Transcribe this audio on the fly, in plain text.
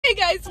Hey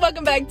guys,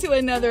 welcome back to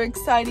another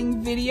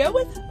exciting video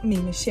with me,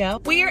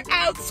 Michelle. We are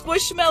out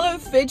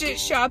Squishmallow fidget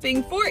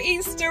shopping for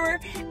Easter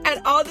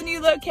at all the new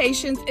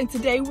locations, and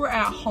today we're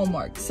at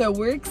Hallmark. So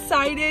we're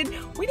excited.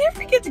 We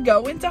never get to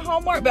go into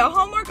Hallmark, but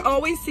Hallmark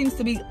always seems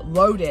to be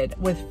loaded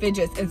with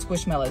fidgets and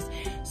Squishmallows.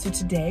 So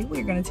today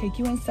we're gonna take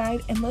you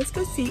inside and let's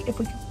go see if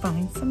we can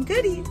find some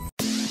goodies.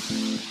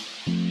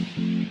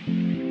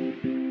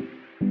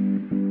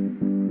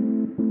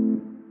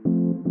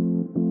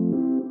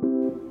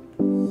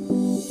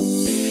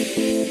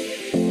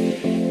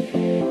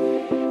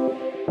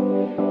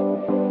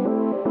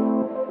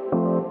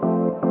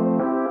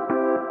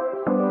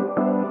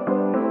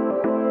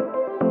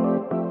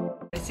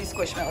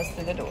 Squishmallows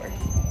through the door.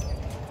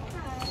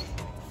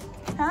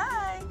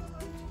 Hi.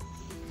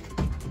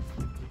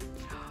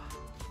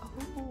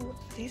 Oh,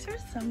 these are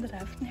some that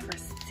I've never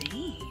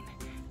seen.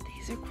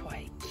 These are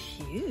quite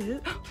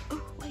cute.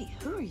 Oh, wait,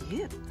 who are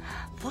you?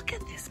 Look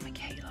at this,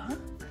 Michaela.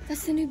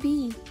 That's the new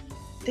bee.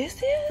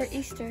 This is? For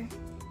Easter.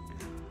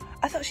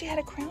 I thought she had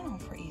a crown on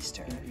for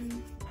Easter.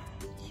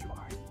 You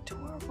are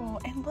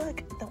adorable. And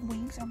look, the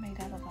wings are made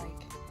out of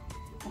like,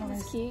 I don't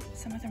know, cute.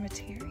 Some other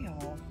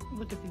material.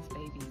 Look at these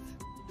babies.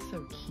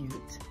 So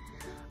cute.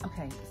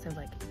 Okay, so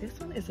like this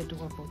one is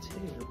adorable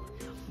too.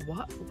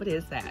 What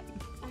is that?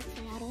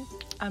 Axolotl.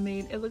 I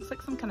mean, it looks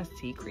like some kind of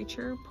sea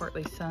creature,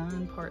 partly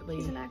sun, partly.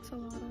 She's an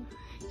axolotl.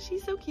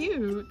 She's so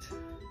cute.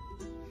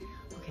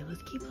 Okay,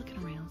 let's keep looking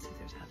around, see if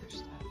there's other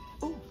stuff.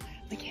 Oh,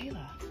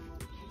 Michaela,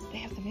 they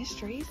have the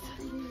mysteries.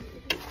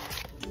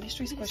 The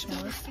mystery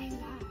Squishmallows.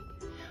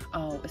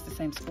 Oh, it's the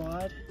same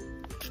squad.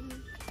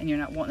 And you're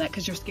not wanting that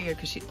because you're scared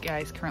because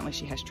guys, currently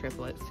she has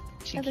triplets.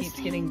 She keeps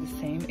getting the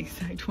same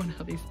exact one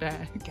out of these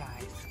bags.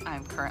 Guys,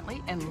 I'm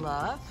currently in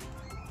love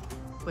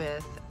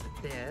with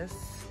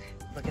this.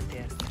 Look at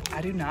this. I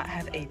do not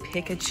have a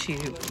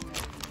Pikachu.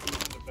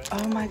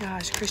 Oh my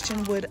gosh,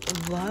 Christian would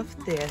love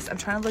this. I'm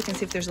trying to look and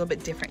see if there's a little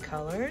bit different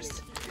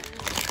colors.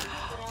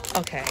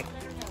 Okay,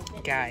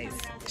 guys,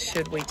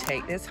 should we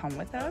take this home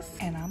with us?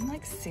 And I'm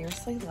like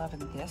seriously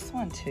loving this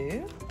one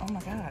too. Oh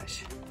my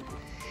gosh.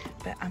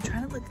 But I'm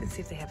trying to look and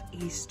see if they have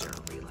Easter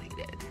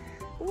related.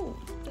 Ooh,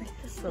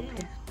 this little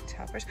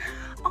toppers.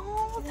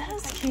 Oh,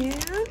 that's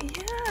cute.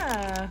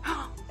 Yeah.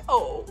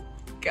 Oh,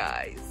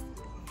 guys,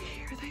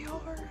 here they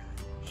are.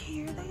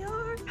 Here they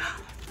are.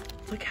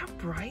 Look how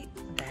bright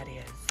that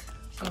is.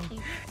 Oh,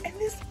 and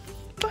this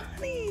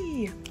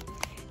bunny.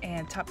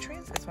 And Top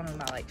Trends is one of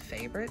my like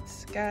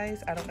favorites,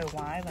 guys. I don't know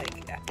why.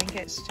 Like, I think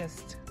it's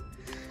just,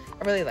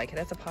 I really like it.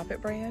 It's a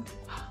Pop-It brand,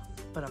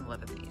 but I'm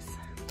loving these.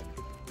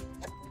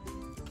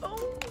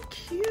 Oh,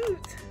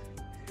 cute.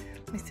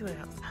 Let me see what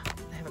else.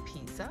 They have a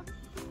pizza.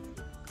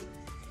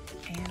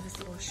 And this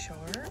little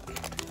shark.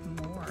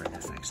 More.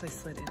 That's actually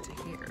slid into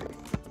here.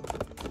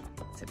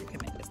 Let's see if we can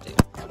make this do.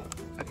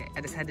 Okay,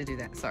 I just had to do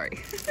that. Sorry.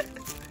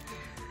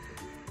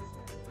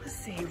 Let's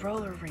see.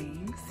 Roller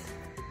rings.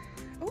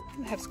 Oh,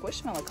 they have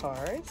Squishmallow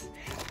cards.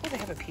 Oh, they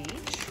have a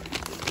peach.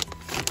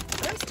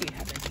 What else do you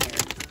have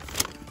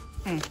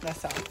in here?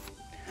 That's all.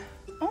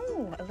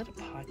 Oh, a little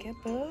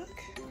pocketbook.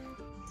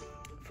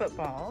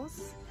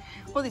 Footballs.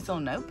 Well, these little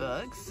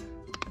notebooks.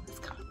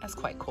 That's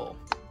quite cool.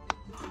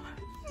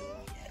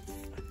 Yes.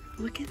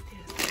 Look at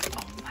this.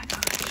 Oh my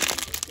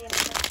gosh.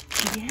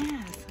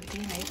 Yes, a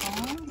DNA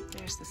bomb.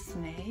 There's the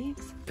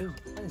snakes. Ooh,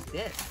 what is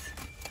this?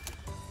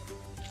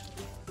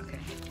 Okay,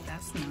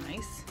 that's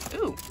nice.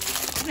 Ooh,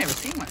 I've never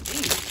seen one of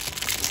these.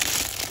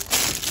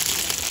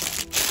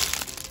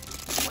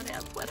 What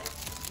else? What else?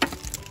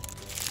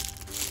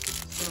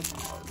 Little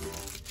balls.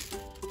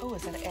 Oh,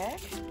 is that an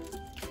egg?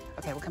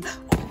 Okay, we'll come.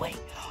 Oh, wait.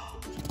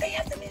 They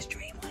have the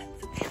mystery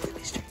ones. They have the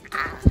mystery.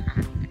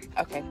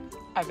 Okay,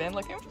 I've been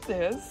looking for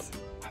this.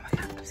 Oh my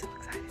God, I'm so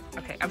excited.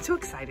 Okay, I'm too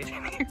excited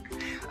in here.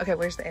 Okay,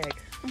 where's the egg?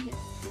 Right here.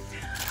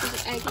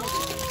 There's an egg.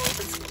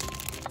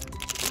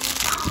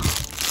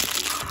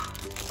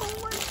 Oh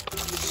my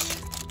gosh.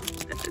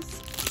 That is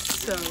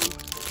so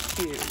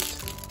cute.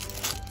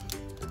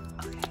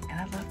 Okay, and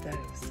I love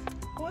those.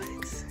 What?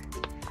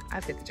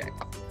 I've hit the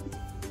jackpot.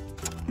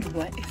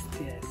 What is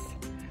this?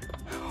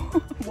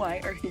 Why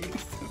are you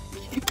so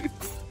cute?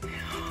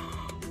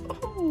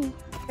 Oh,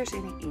 if there's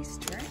any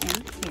Easter in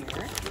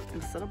here, in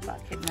this little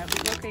bucket. No,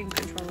 the game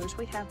controllers,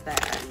 we have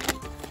that.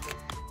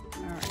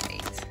 All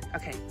right.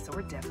 Okay, so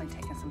we're definitely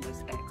taking some of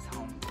those eggs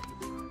home.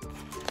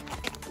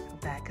 A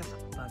bag of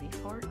bunny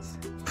farts.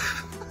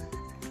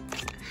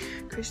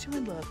 Christian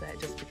would love that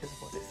just because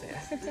of what it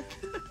says.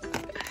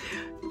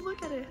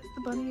 Look at it.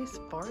 The bunny is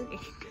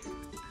farting.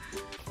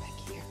 Back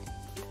here.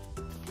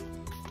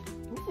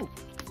 Ooh.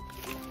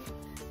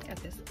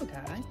 This little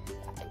guy.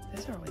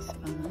 Those are always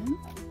fun.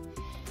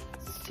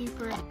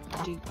 Super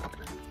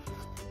duper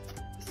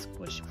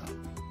squish pop.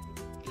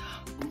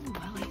 Ooh,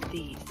 I like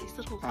these. These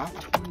little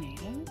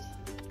tornadoes.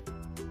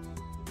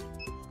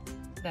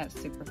 That's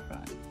super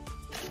fun.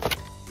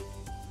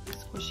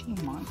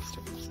 Squishy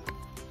monsters.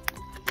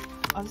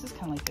 Oh, this is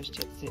kind of like those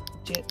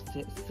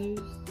jitsus,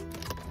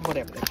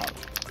 whatever they're called.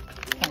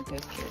 Kind of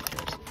those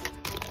characters.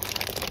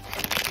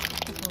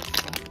 These little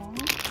stuff on.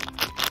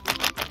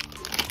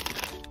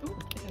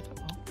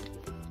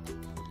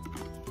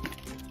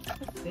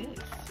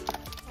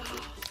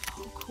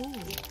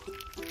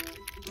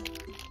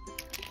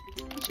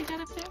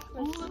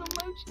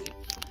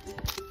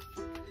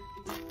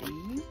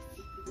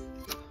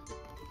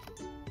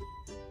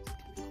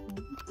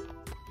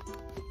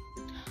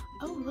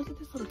 look at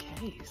this little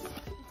case.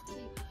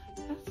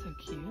 That's so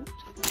cute.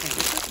 Okay,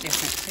 this looks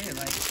different too.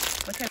 Like,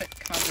 look at it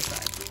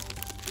composite.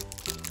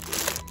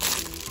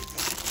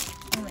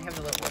 I only have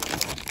the little working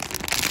one.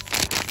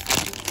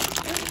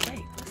 Oh,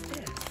 wait, what's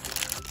this?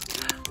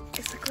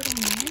 It's like little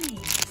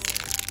minis.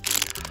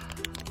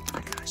 Oh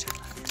my gosh, I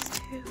love this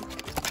too.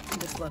 I'm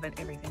just loving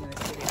everything in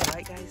this video,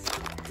 right guys?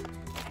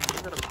 And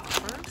these little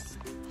poppers.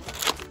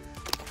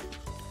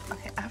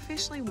 Okay, I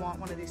officially want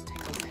one of these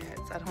Tangled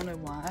pets. I don't know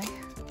why.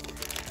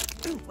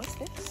 Ooh, what's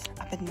this?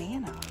 A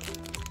banana.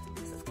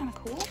 This is kind of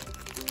cool.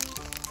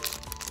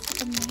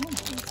 A banana.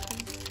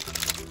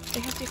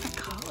 They have different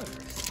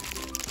colors.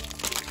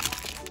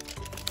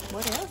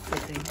 What else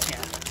is in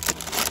here?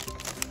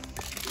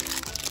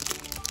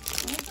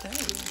 What are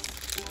those?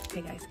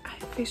 Okay guys, I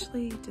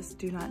officially just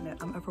do not know.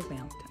 I'm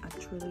overwhelmed. I'm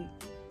truly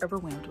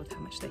overwhelmed with how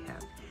much they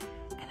have.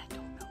 And I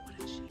don't know what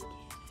I should get.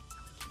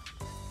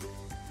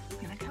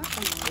 And I kind of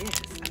like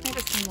this. I've never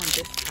seen one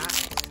this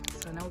size.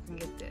 So I know we can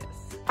get this.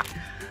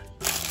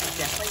 I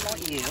definitely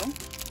want you,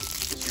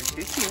 because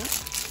you're too cute,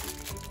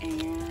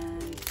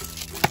 and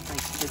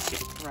like the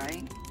chick,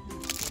 right?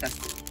 That's,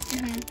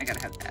 yeah, I gotta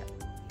have that.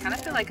 Kind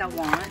of feel like I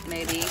want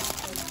maybe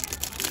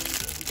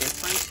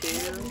this one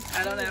too.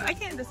 I don't know, I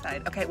can't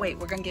decide. Okay, wait,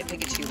 we're gonna get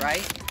Fidgets,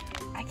 right?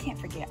 I can't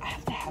forget, I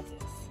have to have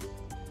this.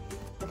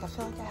 Like, I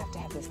feel like I have to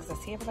have this, because I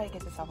see everybody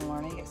get this off of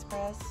Learning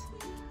Express,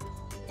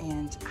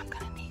 and I'm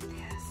gonna need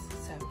this.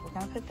 So we're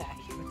gonna put that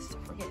here with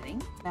stuff we're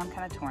getting. Now I'm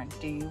kind of torn.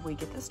 Do we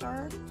get the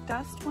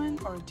Stardust one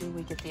or do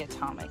we get the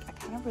Atomic? I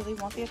kind of really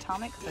want the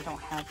Atomic because I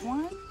don't have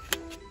one.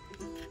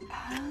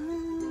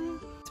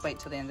 Let's wait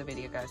till the end of the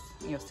video, guys.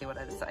 You'll see what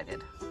I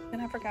decided.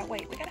 Then I forgot,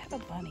 wait, we gotta have a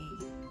bunny.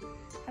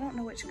 I don't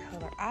know which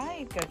color.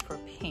 I go for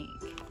pink.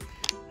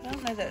 I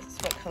don't know that's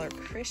what color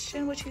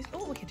Christian would choose.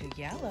 Oh, we could do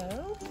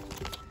yellow.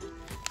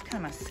 It's kind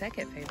of my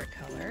second favorite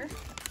color.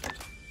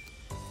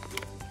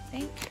 I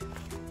think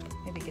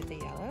maybe get the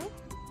yellow.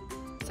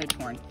 So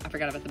torn. I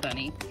forgot about the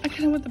bunny. I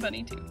kind of want the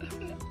bunny too. Oh,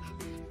 no.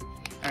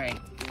 All right,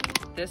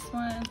 this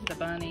one, the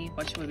bunny.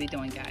 What should we be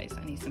doing, guys?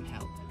 I need some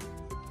help.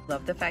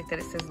 Love the fact that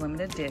it says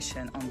limited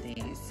edition on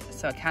these.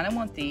 So I kind of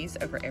want these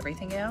over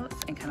everything else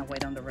and kind of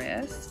wait on the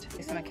rest.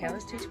 Okay, so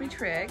Michaela's teach me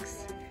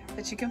tricks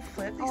that you can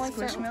flip these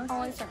Squishmallows.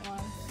 Only certain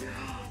ones.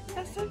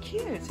 That's so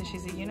cute. So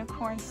she's a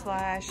unicorn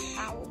slash.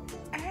 Ow.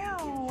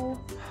 Ow.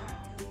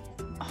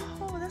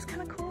 Oh, that's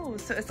kind of cool.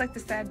 So it's like the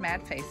sad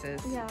mad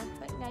faces. Yeah,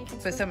 but now you can.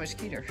 So it's so much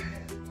cuter.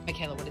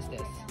 Michaela, what is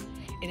this?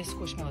 It is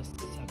Squishmallows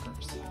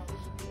suckers.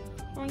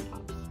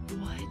 Lollipops.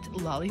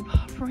 What?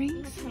 Lollipop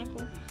rings? That's kind of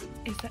cool.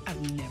 Is that?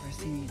 I've never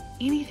seen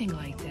anything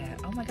like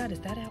that. Oh my God, is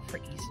that out for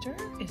Easter?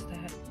 Is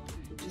that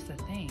just a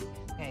thing?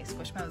 Okay,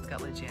 Squishmallows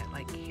got legit.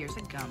 Like, here's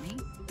a gummy.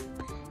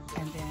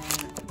 And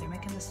then they're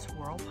making the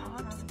swirl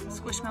pops.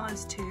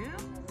 Squishmallows too?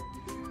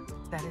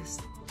 That is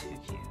too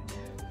cute.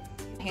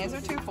 Hands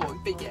are too full,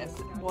 but yes.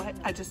 What?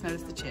 I just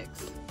noticed the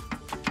chicks.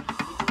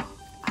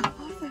 I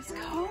love those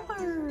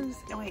colors.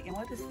 Oh, wait, and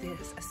what is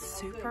this? A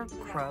super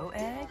crow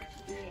egg?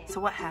 So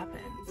what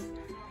happens?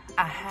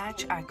 I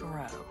hatch, I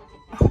grow.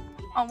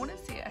 I want to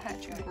see it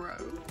hatch and grow.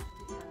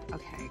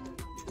 Okay.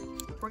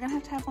 We're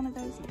going to have one of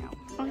those now.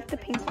 I like the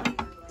pink one.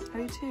 I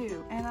do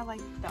too. And I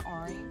like the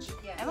orange.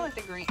 And I like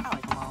the green. I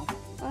like them all.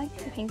 I like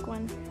the pink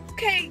one.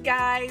 Okay,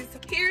 guys.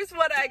 Here's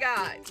what I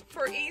got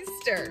for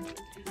Easter.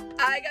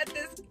 I got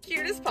this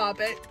cutest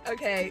poppet.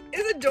 Okay,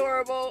 it's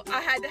adorable.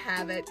 I had to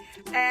have it.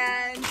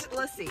 And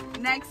let's see,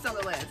 next on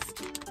the list.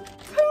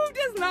 Who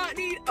does not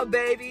need a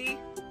baby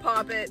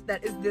poppet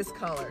that is this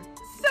color?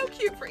 So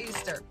cute for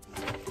Easter.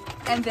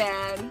 And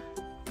then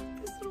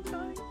this little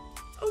guy.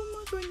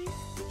 Oh my goodness.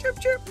 Chirp,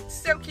 chirp.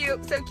 So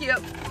cute, so cute.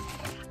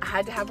 I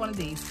had to have one of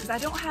these because I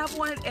don't have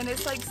one and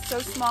it's like so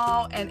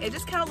small and it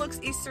just kind of looks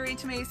Eastery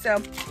to me.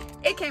 So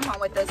it came home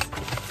with us.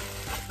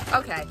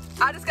 Okay,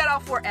 I just got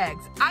all 4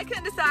 eggs. I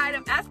couldn't decide.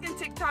 I'm asking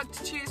TikTok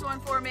to choose one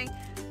for me.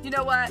 You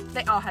know what?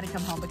 They all had to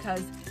come home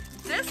because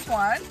this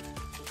one,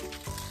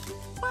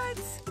 what?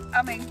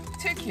 I mean,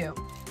 too cute.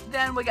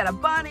 Then we got a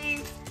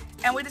bunny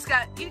and we just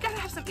got, you gotta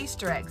have some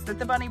Easter eggs that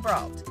the bunny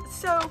brought.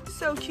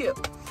 So cute.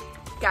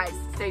 Guys,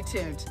 stay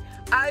tuned.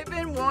 I've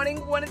been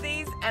wanting one of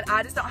these and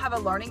I just don't have a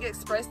Learning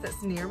Express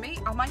that's near me.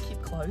 I might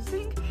keep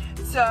closing.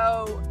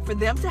 So for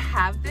them to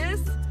have this,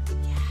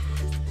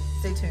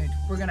 stay tuned.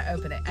 We're gonna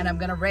open it and I'm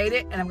gonna rate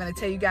it and I'm gonna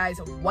tell you guys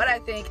what I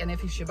think and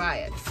if you should buy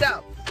it.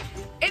 So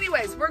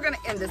anyways, we're gonna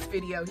end this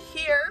video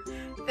here.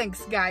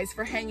 Thanks guys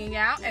for hanging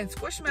out and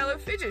Squishmallow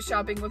fidget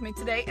shopping with me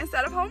today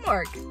inside of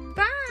Hallmark.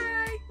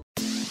 Bye.